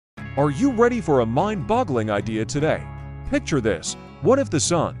Are you ready for a mind-boggling idea today? Picture this. What if the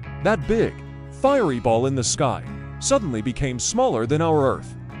sun, that big, fiery ball in the sky, suddenly became smaller than our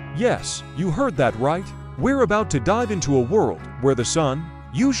Earth? Yes, you heard that right. We're about to dive into a world where the sun,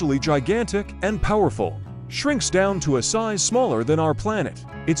 usually gigantic and powerful, shrinks down to a size smaller than our planet.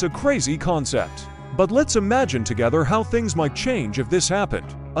 It's a crazy concept. But let's imagine together how things might change if this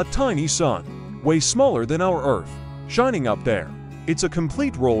happened. A tiny sun, way smaller than our Earth, shining up there. It's a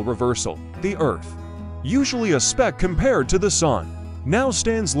complete role reversal. The Earth, usually a speck compared to the sun, now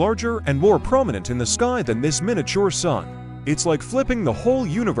stands larger and more prominent in the sky than this miniature sun. It's like flipping the whole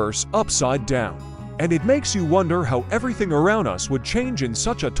universe upside down. And it makes you wonder how everything around us would change in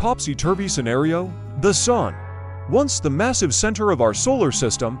such a topsy-turvy scenario. The sun, once the massive center of our solar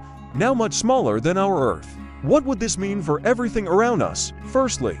system, now much smaller than our Earth. What would this mean for everything around us?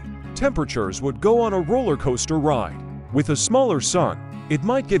 Firstly, temperatures would go on a roller coaster ride. With a smaller sun, it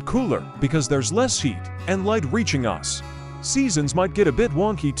might get cooler because there's less heat and light reaching us. Seasons might get a bit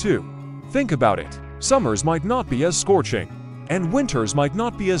wonky too. Think about it. Summers might not be as scorching, and winters might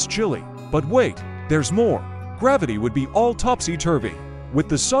not be as chilly. But wait, there's more. Gravity would be all topsy-turvy. With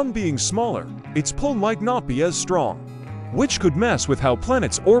the sun being smaller, its pull might not be as strong, which could mess with how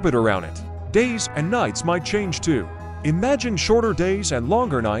planets orbit around it. Days and nights might change too. Imagine shorter days and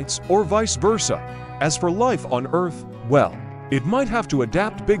longer nights, or vice versa. As for life on Earth, well, it might have to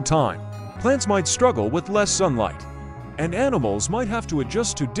adapt big time. Plants might struggle with less sunlight, and animals might have to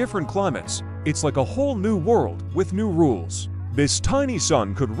adjust to different climates. It's like a whole new world with new rules. This tiny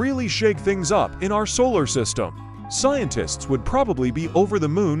sun could really shake things up in our solar system. Scientists would probably be over the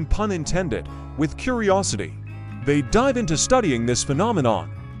moon, pun intended, with curiosity. They'd dive into studying this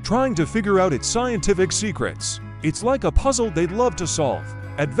phenomenon, trying to figure out its scientific secrets. It's like a puzzle they'd love to solve.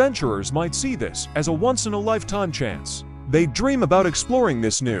 Adventurers might see this as a once-in-a-lifetime chance. They'd dream about exploring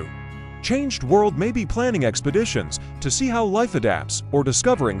this new, changed world, maybe planning expeditions to see how life adapts or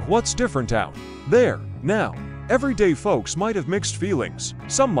discovering what's different out there. Now, everyday folks might have mixed feelings.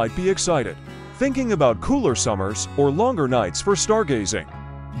 Some might be excited, thinking about cooler summers or longer nights for stargazing.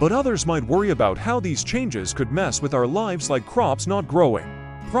 But others might worry about how these changes could mess with our lives, like crops not growing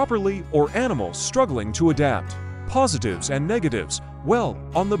properly or animals struggling to adapt. Positives and negatives. Well,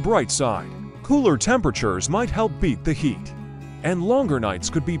 on the bright side, cooler temperatures might help beat the heat, and longer nights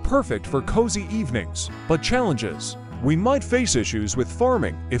could be perfect for cozy evenings. But challenges. We might face issues with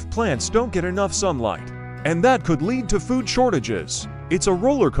farming if plants don't get enough sunlight, and that could lead to food shortages. It's a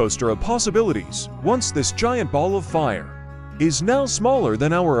roller coaster of possibilities. Once this giant ball of fire is now smaller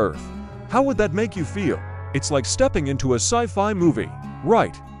than our Earth, how would that make you feel? It's like stepping into a sci-fi movie,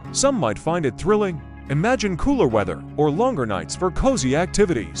 right? Some might find it thrilling. Imagine cooler weather or longer nights for cozy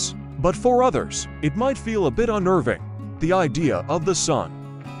activities. But for others, it might feel a bit unnerving. The idea of the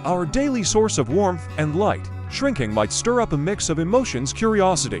sun, our daily source of warmth and light, shrinking might stir up a mix of emotions: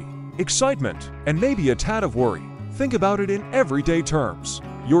 curiosity, excitement, and maybe a tad of worry. Think about it in everyday terms.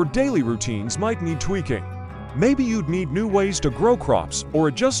 Your daily routines might need tweaking. Maybe you'd need new ways to grow crops or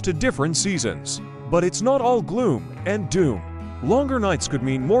adjust to different seasons. But it's not all gloom and doom. Longer nights could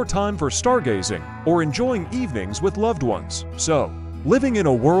mean more time for stargazing or enjoying evenings with loved ones. So, living in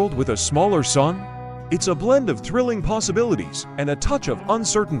a world with a smaller sun? It's a blend of thrilling possibilities and a touch of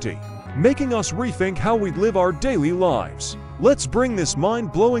uncertainty, making us rethink how we'd live our daily lives. Let's bring this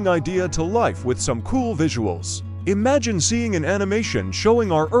mind-blowing idea to life with some cool visuals. Imagine seeing an animation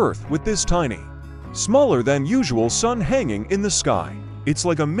showing our Earth with this tiny, smaller than usual sun hanging in the sky. It's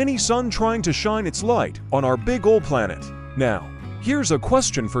like a mini sun trying to shine its light on our big old planet. Now, here's a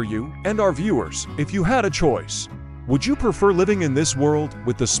question for you and our viewers. If you had a choice, would you prefer living in this world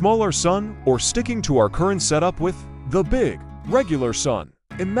with the smaller sun or sticking to our current setup with the big, regular sun?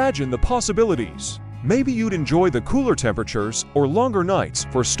 Imagine the possibilities. Maybe you'd enjoy the cooler temperatures or longer nights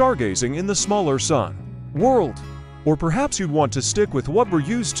for stargazing in the smaller sun world. Or perhaps you'd want to stick with what we're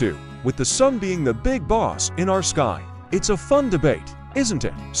used to, with the sun being the big boss in our sky. It's a fun debate, isn't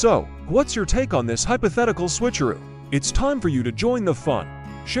it? So, what's your take on this hypothetical switcheroo? It's time for you to join the fun.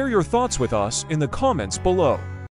 Share your thoughts with us in the comments below.